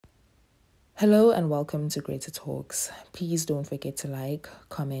Hello and welcome to Greater Talks. Please don't forget to like,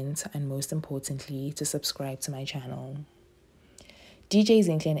 comment, and most importantly, to subscribe to my channel. DJ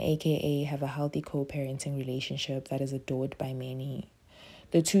Zinhle and AKA have a healthy co-parenting relationship that is adored by many.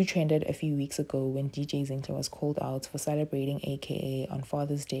 The two trended a few weeks ago when DJ Zinhle was called out for celebrating AKA on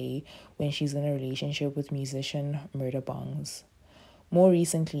Father's Day when she's in a relationship with musician Murder Bongs. More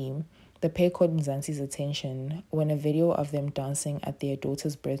recently, the pair caught Mzansi's attention when a video of them dancing at their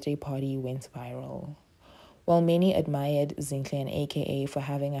daughter's birthday party went viral. While many admired Zinhle and AKA for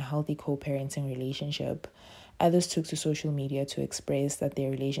having a healthy co-parenting relationship, others took to social media to express that their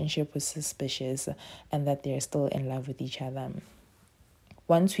relationship was suspicious and that they're still in love with each other.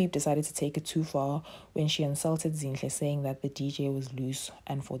 One tweet decided to take it too far when she insulted Zinhle, saying that the DJ was loose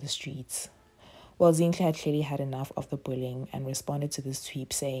and for the streets. Well, Zinhle had clearly had enough of the bullying and responded to this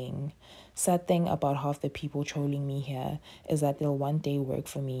tweet saying, "Sad thing about half the people trolling me here is that they'll one day work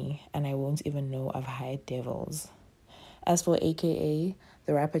for me and I won't even know I've hired devils." As for AKA,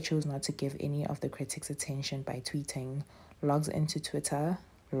 the rapper chose not to give any of the critics attention by tweeting, "Logs into Twitter,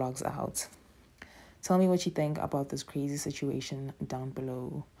 logs out." Tell me what you think about this crazy situation down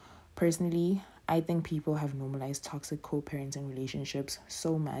below. Personally, I think people have normalized toxic co-parenting relationships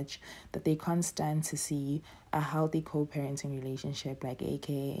so much that they can't stand to see a healthy co-parenting relationship like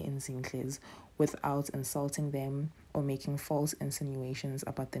AKA and Zinhle's without insulting them or making false insinuations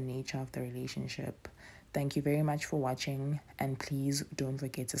about the nature of the relationship. Thank you very much for watching, and please don't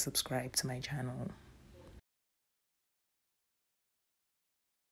forget to subscribe to my channel.